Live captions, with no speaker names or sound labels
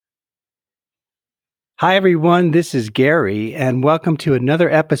Hi, everyone. This is Gary, and welcome to another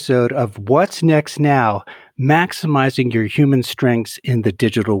episode of What's Next Now, Maximizing Your Human Strengths in the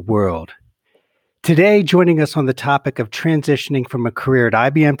Digital World. Today, joining us on the topic of transitioning from a career at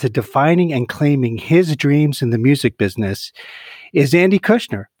IBM to defining and claiming his dreams in the music business is Andy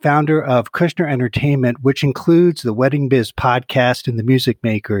Kushner, founder of Kushner Entertainment, which includes the Wedding Biz podcast and the Music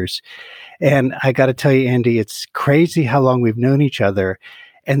Makers. And I got to tell you, Andy, it's crazy how long we've known each other.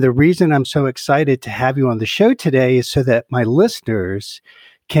 And the reason I'm so excited to have you on the show today is so that my listeners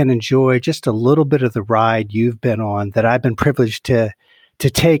can enjoy just a little bit of the ride you've been on that I've been privileged to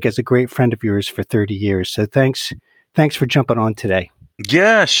take as a great friend of yours for 30 years. So thanks for jumping on today.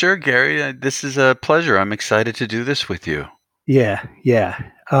 Yeah, sure, Gary. This is a pleasure. I'm excited to do this with you. Yeah.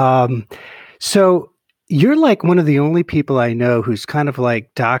 So you're like one of the only people I know who's kind of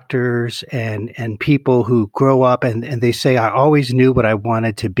like doctors and people who grow up and they say, I always knew what I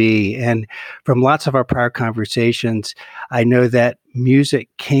wanted to be. And from lots of our prior conversations, I know that music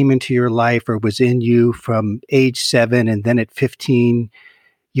came into your life or was in you from age 7. And then at 15,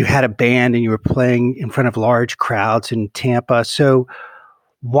 you had a band and you were playing in front of large crowds in Tampa. So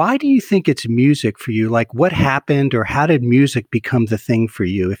why do you think it's music for you? Like what happened or how did music become the thing for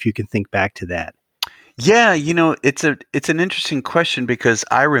you, if you can think back to that? Yeah, it's an interesting question because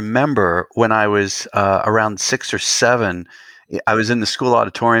I remember when I was around 6 or 7, I was in the school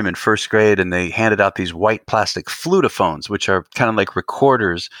auditorium in first grade, and they handed out these white plastic flutophones, which are kind of like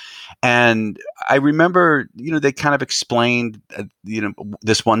recorders. And I remember, they kind of explained,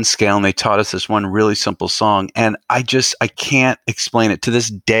 this one scale, and they taught us this one really simple song. And I can't explain it. To this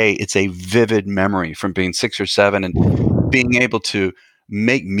day, it's a vivid memory from being 6 or 7 and being able to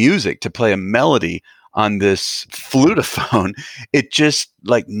make music, to play a melody on this flutophone. It just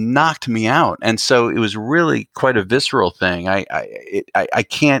like knocked me out. And so it was really quite a visceral thing. I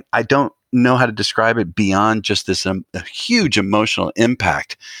don't know how to describe it beyond just this a huge emotional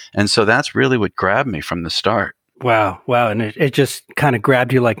impact. And so that's really what grabbed me from the start. Wow. And it just kind of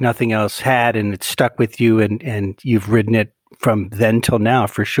grabbed you like nothing else had, and it stuck with you, and you've ridden it from then till now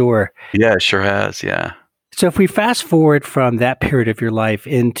for sure. Yeah, it sure has. Yeah. So if we fast forward from that period of your life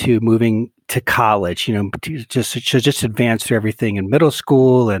into moving to college, just advance through everything in middle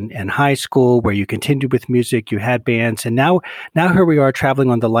school and high school, where you continued with music, you had bands, and now here we are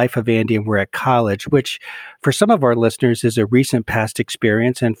traveling on the life of Andy, and we're at college, which for some of our listeners is a recent past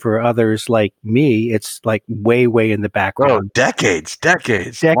experience, and for others like me, it's like way in the background. Oh, decades,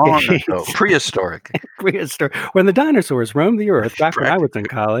 long ago, prehistoric, when the dinosaurs roamed the earth, back when I was in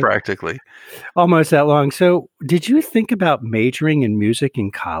college, practically. Almost that long. So, did you think about majoring in music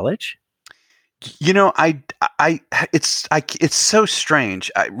in college? It's so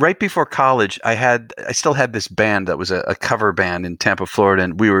strange. Right before college, I still had this band that was a cover band in Tampa, Florida,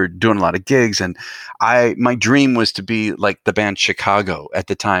 and we were doing a lot of gigs. And my dream was to be like the band Chicago at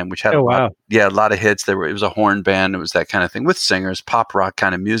the time, which had a lot of hits. It was a horn band. It was that kind of thing with singers, pop rock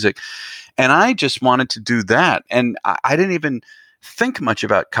kind of music. And I just wanted to do that. And I didn't even think much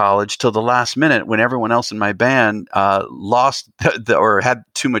about college till the last minute when everyone else in my band lost or had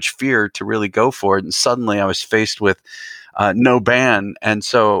too much fear to really go for it. And suddenly I was faced with no band. And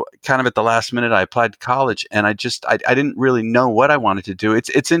so kind of at the last minute, I applied to college, and I didn't really know what I wanted to do.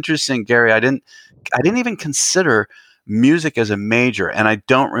 It's interesting, Gary. I didn't even consider music as a major, and I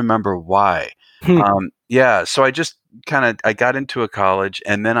don't remember why. So I got into a college,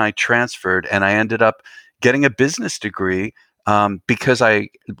 and then I transferred, and I ended up getting a business degree because I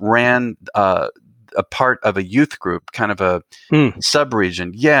ran a part of a youth group, kind of a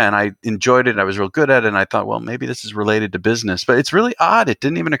sub-region. Yeah, and I enjoyed it. I was real good at it, and I thought, well, maybe this is related to business. But it's really odd. It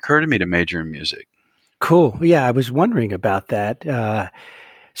didn't even occur to me to major in music. Cool. Yeah, I was wondering about that.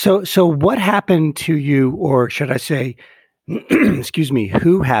 So what happened to you, or should I say, excuse me,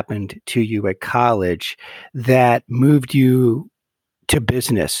 who happened to you at college that moved you to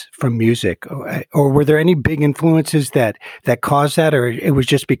business from music, or were there any big influences that caused that, or it was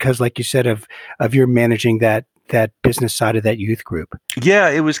just because, like you said, of your managing that business side of that youth group? Yeah,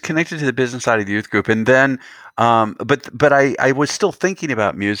 it was connected to the business side of the youth group, and then, but I was still thinking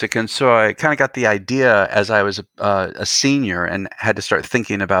about music, and so I kind of got the idea as I was a senior and had to start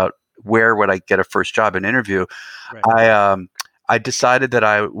thinking about where would I get a first job and interview. Right. I decided that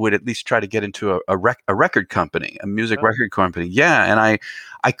I would at least try to get into a record company, a music record company. Yeah, and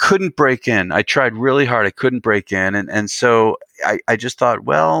I couldn't break in. I tried really hard. I couldn't break in, and so I just thought,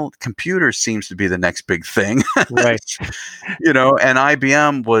 well, computer seems to be the next big thing. Right. And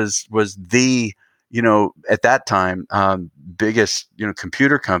IBM was the, at that time, biggest,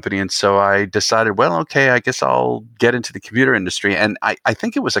 computer company. And so I decided, well, okay, I guess I'll get into the computer industry. And I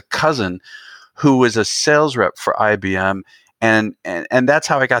think it was a cousin who was a sales rep for IBM. And that's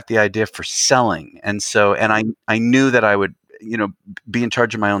how I got the idea for selling. And so, and I knew that I would, be in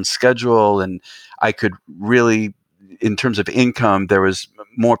charge of my own schedule, and I could really, in terms of income, there was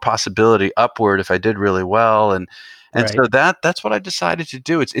more possibility upward if I did really well. And Right. so that's what I decided to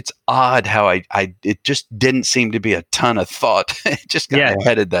do. It's odd how it just didn't seem to be a ton of thought. It just kind of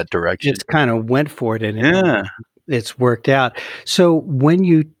headed that direction. Just kind of went for it, and it's worked out. So when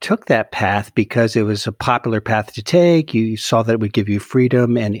you took that path, because it was a popular path to take, you saw that it would give you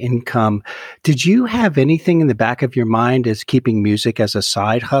freedom and income. Did you have anything in the back of your mind as keeping music as a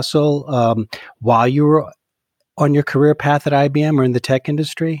side hustle while you were on your career path at IBM or in the tech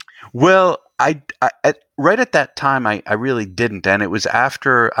industry? Well, right at that time, I really didn't. And it was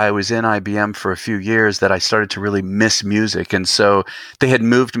after I was in IBM for a few years that I started to really miss music. And so they had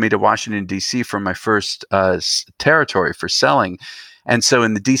moved me to Washington, D.C. for my first territory for selling. And so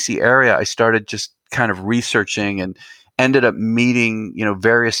in the D.C. area, I started just kind of researching and ended up meeting,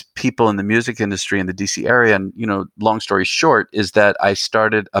 various people in the music industry in the D.C. area. And, long story short is that I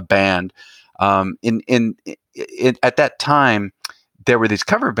started a band. At that time, there were these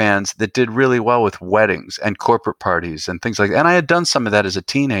cover bands that did really well with weddings and corporate parties and things like that. And I had done some of that as a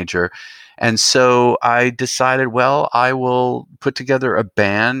teenager. And so I decided, well, I will put together a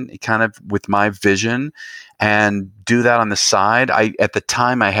band kind of with my vision and do that on the side. At the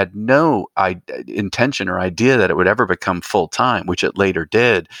time, I had no intention or idea that it would ever become full time, which it later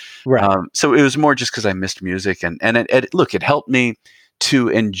did. Right. So it was more just because I missed music. And it helped me to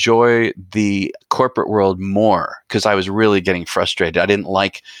enjoy the corporate world more, because I was really getting frustrated. I didn't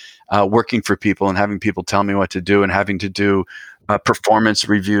like working for people and having people tell me what to do and having to do performance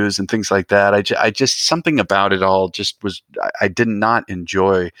reviews and things like that. I just something about it all just was, I did not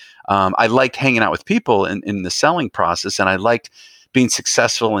enjoy. I liked hanging out with people in the selling process, and I liked being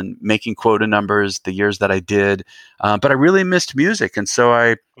successful and making quota numbers the years that I did. But I really missed music. And so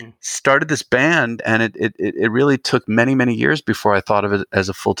I started this band, and it really took many, many years before I thought of it as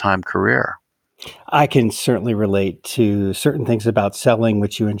a full-time career. I can certainly relate to certain things about selling,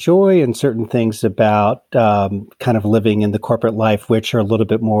 which you enjoy, and certain things about kind of living in the corporate life, which are a little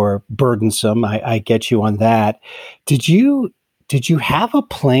bit more burdensome. I get you on that. Did you have a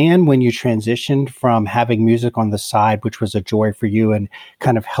plan when you transitioned from having music on the side, which was a joy for you and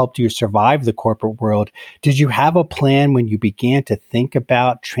kind of helped you survive the corporate world? Did you have a plan when you began to think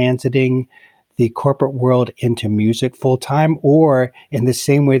about transiting the corporate world into music full time? Or in the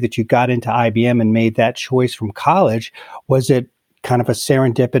same way that you got into IBM and made that choice from college, was it kind of a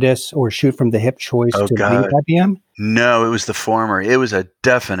serendipitous or shoot from the hip choice to leave IBM? No, it was the former. It was a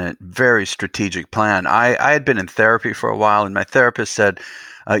definite, very strategic plan. I had been in therapy for a while, and my therapist said,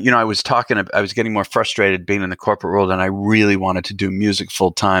 I was getting more frustrated being in the corporate world, and I really wanted to do music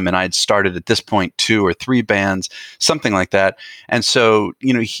full time. And I had started at this point 2 or 3 bands, something like that. And so,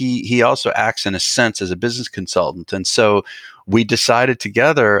 he also acts in a sense as a business consultant. And so we decided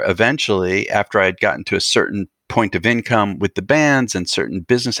together eventually, after I had gotten to a certain point of income with the bands and certain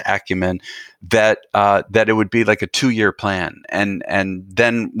business acumen, that it would be like a 2-year plan. And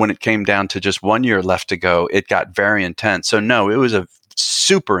then when it came down to just 1 year left to go, it got very intense. So no, it was a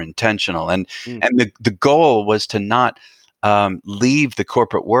super intentional. And the goal was to not leave the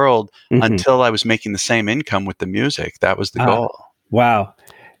corporate world until I was making the same income with the music. That was the goal. Wow.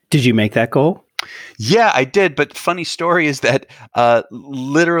 Did you make that goal? Yeah, I did. But funny story is that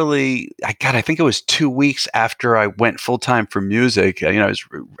literally, I think it was 2 weeks after I went full time for music.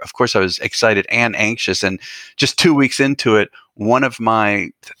 Of course, I was excited and anxious. And just 2 weeks into it, one of my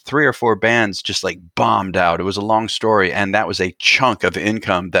 3 or 4 bands just like bombed out. It was a long story, and that was a chunk of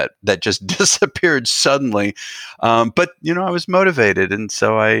income that just disappeared suddenly. But I was motivated, and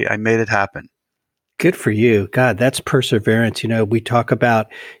so I made it happen. Good for you. God, that's perseverance. We talk about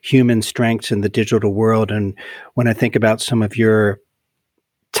human strengths in the digital world. And when I think about some of your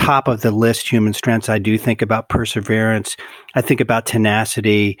top of the list human strengths, I do think about perseverance. I think about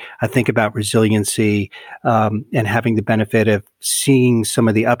tenacity. I think about resiliency, and having the benefit of seeing some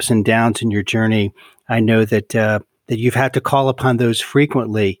of the ups and downs in your journey. I know that you've had to call upon those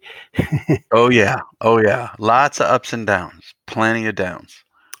frequently. Oh yeah. Lots of ups and downs, plenty of downs.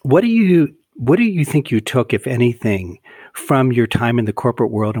 What do you think you took, if anything, from your time in the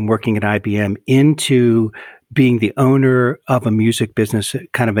corporate world and working at IBM into being the owner of a music business,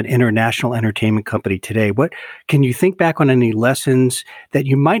 kind of an international entertainment company today? What can you think back on any lessons that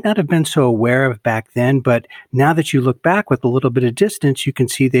you might not have been so aware of back then, but now that you look back with a little bit of distance, you can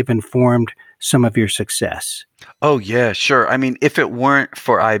see they've informed some of your success? Oh, yeah, sure. I mean, if it weren't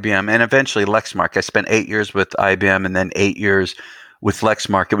for IBM and eventually Lexmark, I spent 8 years with IBM and then 8 years with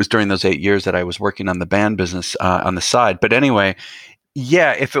Lexmark. It was during those 8 years that I was working on the band business on the side. But anyway,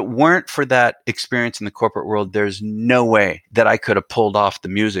 yeah, if it weren't for that experience in the corporate world, there's no way that I could have pulled off the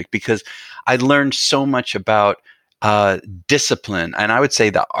music, because I learned so much about discipline, and I would say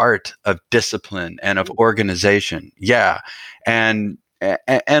the art of discipline and of organization. Yeah, and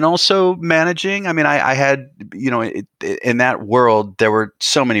and also managing. I mean, I had, in that world there were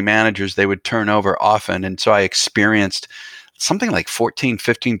so many managers, they would turn over often, and so I experienced something like 14,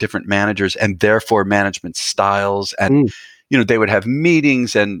 15 different managers, and therefore management styles. And they would have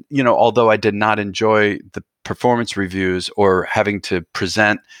meetings, and although I did not enjoy the performance reviews or having to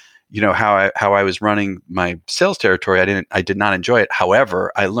present how I was running my sales territory, I did not enjoy it.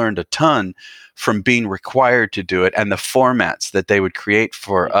 However, I learned a ton from being required to do it, and the formats that they would create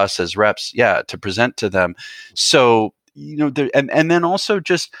for us as reps, to present to them. So, and then also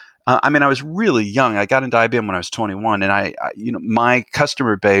just, I mean, I was really young. I got into IBM when I was 21, and I my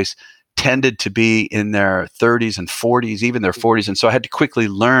customer base tended to be in their 30s and 40s, even their 40s. And so I had to quickly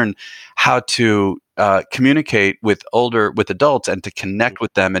learn how to communicate with adults, and to connect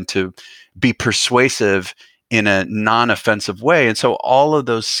with them, and to be persuasive in a non-offensive way. And so all of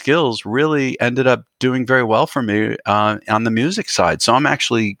those skills really ended up doing very well for me on the music side. So I'm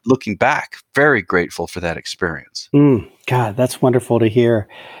actually, looking back, very grateful for that experience. God, that's wonderful to hear.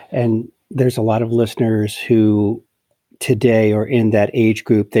 And there's a lot of listeners who today are in that age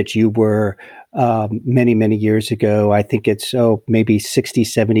group that you were many, many years ago. I think it's maybe 60,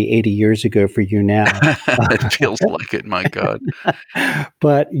 70, 80 years ago for you now. It feels like it, my God.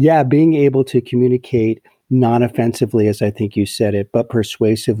 But yeah, being able to communicate non-offensively, as I think you said it, but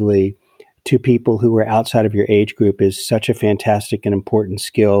persuasively to people who are outside of your age group is such a fantastic and important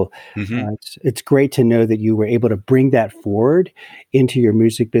skill. Mm-hmm. It's great to know that you were able to bring that forward into your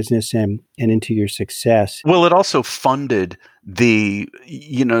music business and into your success. Well, it also funded the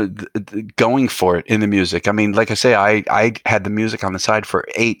going for it in the music. I mean, like I say, I had the music on the side for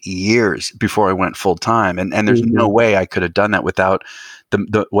 8 years before I went full time, and there's no way I could have done that without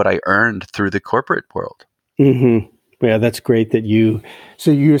the what I earned through the corporate world. Mm-hmm. Yeah, that's great that you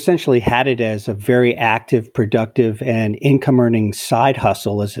essentially had it as a very active, productive, and income-earning side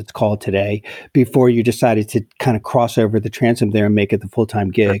hustle, as it's called today, before you decided to kind of cross over the transom there and make it the full-time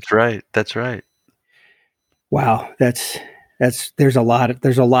gig. That's right. Wow, there's a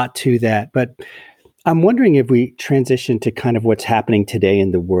lot to that. But I'm wondering if we transition to kind of what's happening today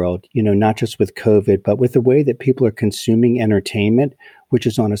in the world, not just with COVID, but with the way that people are consuming entertainment, which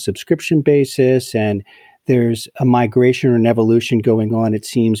is on a subscription basis, and there's a migration or an evolution going on, it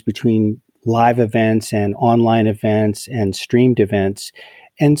seems, between live events and online events and streamed events.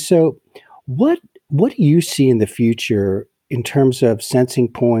 And so what do you see in the future in terms of sensing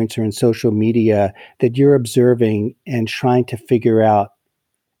points or in social media that you're observing and trying to figure out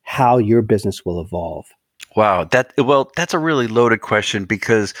how your business will evolve? Wow, that's a really loaded question,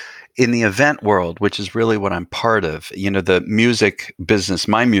 because in the event world, which is really what I'm part of, the music business,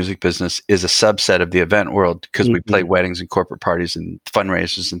 my music business is a subset of the event world, because we play weddings and corporate parties and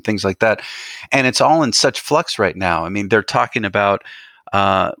fundraisers and things like that. And it's all in such flux right now. I mean, they're talking about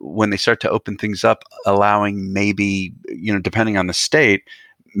when they start to open things up, allowing maybe, depending on the state,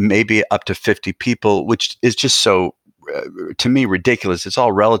 maybe up to 50 people, which is just so, to me, ridiculous. It's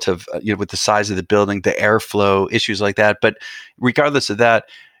all relative, with the size of the building, the airflow, issues like that. But regardless of that,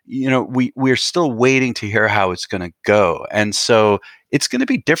 we're still waiting to hear how it's going to go. And so it's going to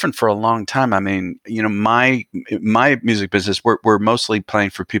be different for a long time. I mean, my music business, we're mostly playing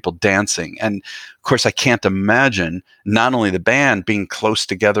for people dancing. And of course, I can't imagine not only the band being close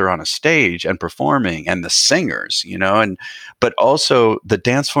together on a stage and performing, and the singers, but also the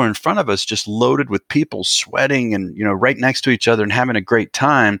dance floor in front of us just loaded with people sweating and, right next to each other and having a great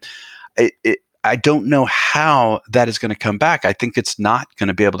time. I don't know how that is going to come back. I think it's not going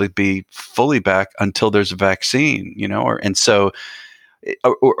to be able to be fully back until there's a vaccine, and so,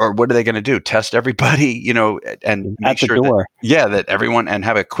 or what are they going to do? Test everybody, and make sure that everyone, and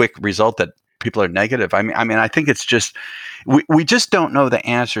have a quick result that people are negative. I mean, I think it's just, we just don't know the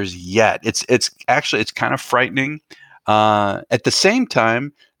answers yet. It's kind of frightening. At the same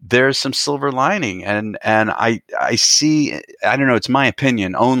time, there's some silver lining, and I see, I don't know, it's my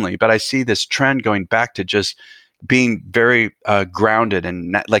opinion only, but I see this trend going back to just being very grounded,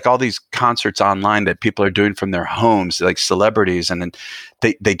 and like all these concerts online that people are doing from their homes, like celebrities, and then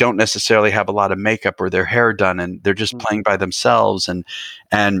they don't necessarily have a lot of makeup or their hair done, and they're just playing by themselves, and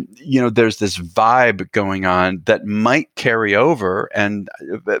there's this vibe going on that might carry over,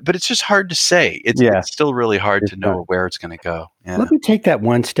 but it's just hard to say. It's still really hard to know where it's going to go. Yeah. Let me take that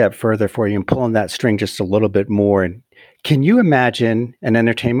one step further for you and pull on that string just a little bit more. And Can you imagine an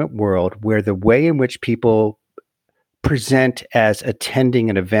entertainment world where the way in which people present as attending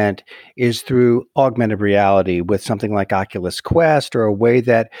an event is through augmented reality with something like Oculus Quest, or a way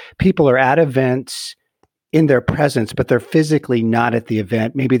that people are at events in their presence, but they're physically not at the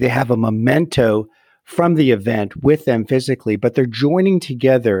event? Maybe they have a memento from the event with them physically, but they're joining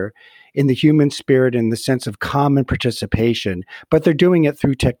together in the human spirit in the sense of common participation, but they're doing it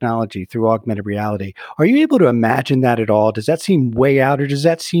through technology, through augmented reality. Are you able to imagine that at all? Does that seem way out, or does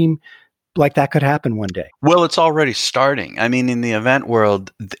that seem like that could happen one day? Well, it's already starting. I mean, in the event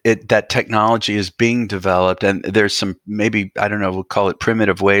world, that technology is being developed, and there's some, maybe, I don't know, we'll call it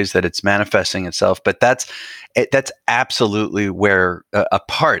primitive ways that it's manifesting itself. But that's absolutely where a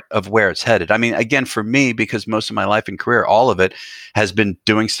part of where it's headed. I mean, again, for me, because most of my life and career, all of it has been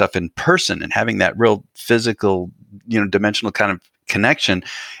doing stuff in person and having that real physical, dimensional kind of connection.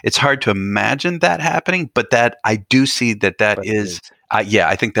 It's hard to imagine that happening, but that I do see that is. Yeah,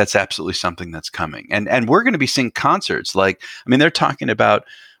 I think that's absolutely something that's coming. And we're going to be seeing concerts. Like, I mean, they're talking about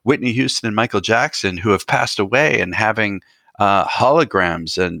Whitney Houston and Michael Jackson, who have passed away, and having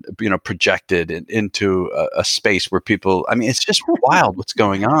holograms and, projected into a space where people, I mean, it's just wild what's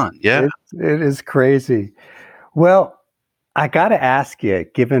going on. Yeah. It is crazy. Well, I got to ask you,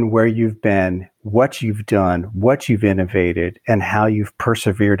 given where you've been, what you've done, what you've innovated, and how you've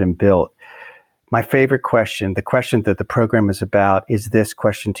persevered and built, my favorite question, the question that the program is about, is this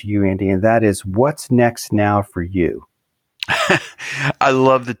question to you, Andy, and that is, what's next now for you? I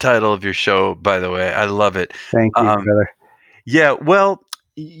love the title of your show, by the way. I love it. Thank you, brother. Yeah, well,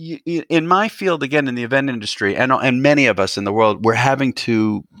 in my field, again, in the event industry, and many of us in the world, we're having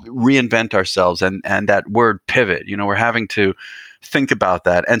to reinvent ourselves, and that word pivot, we're having to think about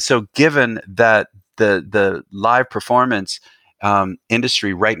that. And so given that the live performance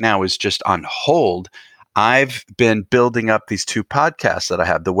industry right now is just on hold, I've been building up these two podcasts that I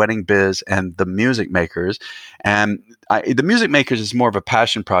have, The Wedding Biz and The Music Makers. And The Music Makers is more of a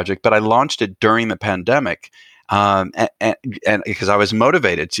passion project, but I launched it during the pandemic. And because I was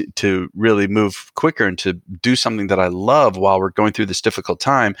motivated to really move quicker and to do something that I love while we're going through this difficult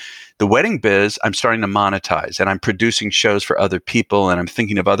time. The Wedding Biz, I'm starting to monetize, and I'm producing shows for other people, and I'm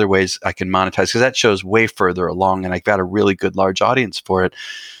thinking of other ways I can monetize, because that show's way further along and I've got a really good large audience for it.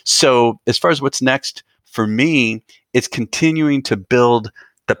 So as far as what's next for me, it's continuing to build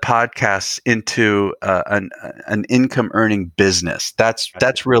the podcasts into an income earning business.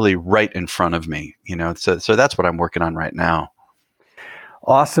 That's really right in front of me, So that's what I'm working on right now.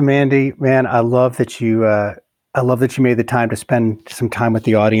 Awesome, Andy. Man, I love that you made the time to spend some time with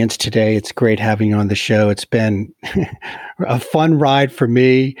the audience today. It's great having you on the show. It's been a fun ride for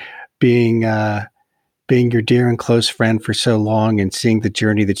me, being your dear and close friend for so long, and seeing the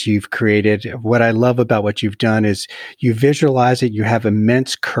journey that you've created. What I love about what you've done is you visualize it, you have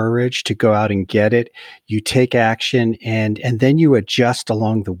immense courage to go out and get it, you take action, and then you adjust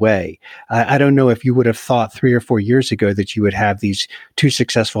along the way. I don't know if you would have thought 3 or 4 years ago that you would have these two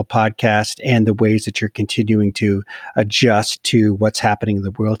successful podcasts and the ways that you're continuing to adjust to what's happening in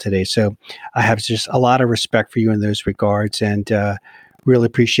the world today. So I have just a lot of respect for you in those regards, and really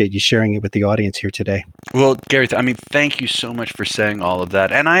appreciate you sharing it with the audience here today. Well, Gary, I mean, thank you so much for saying all of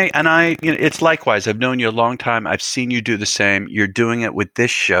that. And I, it's likewise. I've known you a long time. I've seen you do the same. You're doing it with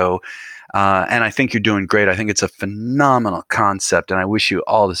this show. And I think you're doing great. I think it's a phenomenal concept, and I wish you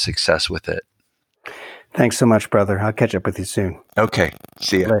all the success with it. Thanks so much, brother. I'll catch up with you soon. Okay.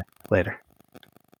 See ya. Later.